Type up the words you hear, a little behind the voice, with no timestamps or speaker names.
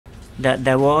that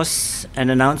there was an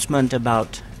announcement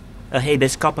about a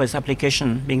habeas corpus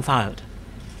application being filed.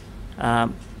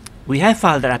 We have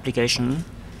filed that application,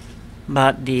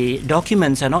 but the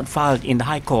documents are not filed in the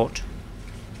High Court,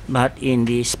 but in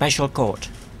the Special Court.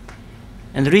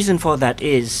 And the reason for that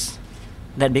is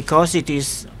that because it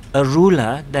is a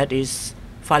ruler that is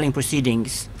filing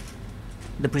proceedings,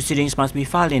 the proceedings must be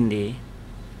filed in the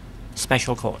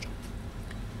Special Court.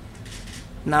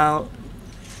 Now,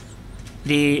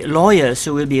 the lawyers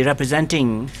who will be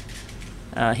representing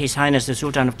His Highness the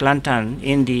Sultan of Kelantan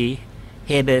in the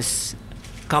habeas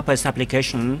corpus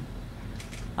application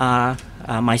are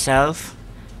myself,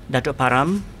 Datuk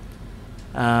Param,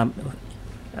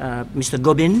 Mr.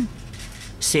 Gobin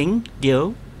Singh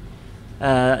Dio,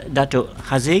 Datuk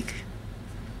Haziq,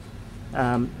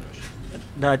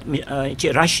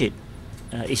 Cik Rashid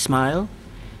Ismail,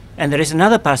 and there is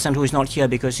another person who is not here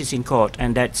because he's in court,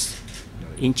 and that's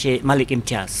Encik Malik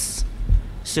Imtiaz.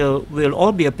 So we'll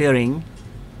all be appearing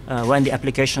when the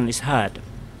application is heard.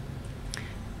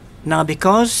 Now,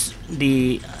 because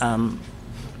the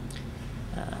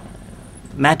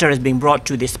matter is being brought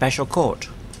to the Special Court,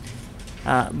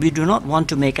 we do not want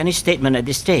to make any statement at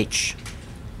this stage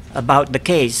about the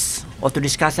case or to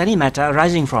discuss any matter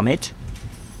arising from it.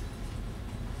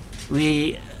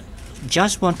 We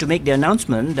just want to make the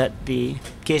announcement that the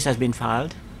case has been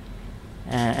filed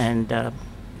and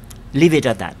leave it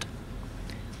at that.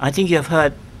 I think you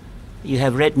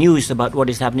have read news about what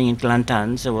is happening in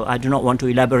Kelantan, so I do not want to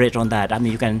elaborate on that. I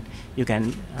mean, you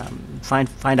can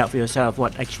find out for yourself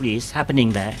what actually is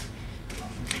happening there.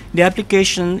 The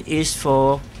application is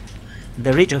for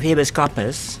the writ of habeas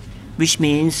corpus, which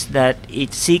means that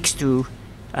it seeks to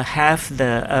have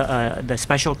the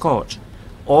Special Court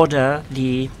order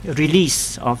the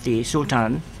release of the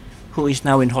Sultan, who is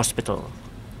now in hospital.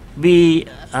 We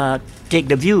take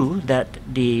the view that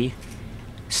the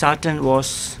Sultan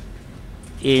was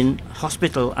in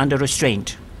hospital under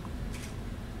restraint,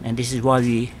 and this is why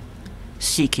we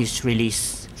seek his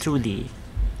release through the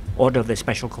order of the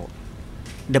Special Court.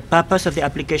 The purpose of the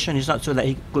application is not so that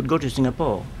he could go to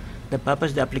Singapore. The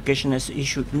purpose of the application is he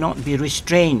should not be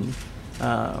restrained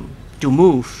to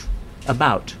move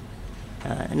about,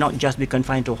 not just be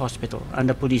confined to a hospital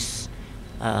under police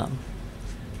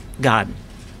guard.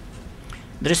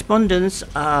 The respondents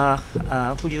are,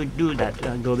 who you do that,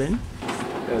 Gobin?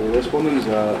 The respondents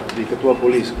are the Ketua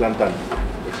Polis Kelantan,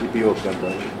 the CPO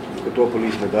Kelantan, Ketua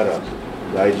Polis Negara,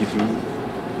 the IGP,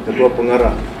 Ketua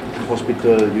Pengarah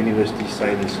Hospital Universiti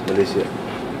Sains Malaysia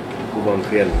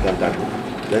Kelantan.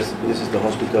 This is the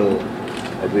hospital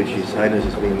at which His Highness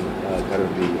is being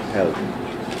currently held.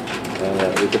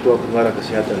 The Ketua Pengarah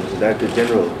Kesihatan, the Director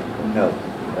General of Health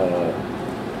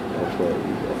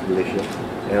of Malaysia,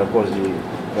 and of course the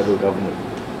federal government.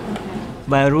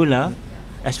 By a ruler,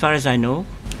 as far as I know.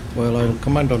 Well, I will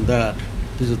comment on that.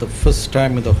 This is the first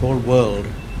time in the whole world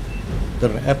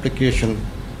that an application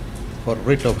for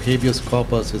writ of habeas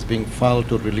corpus is being filed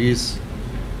to release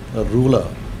a ruler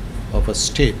of a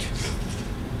state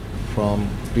from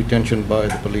detention by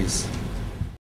the police.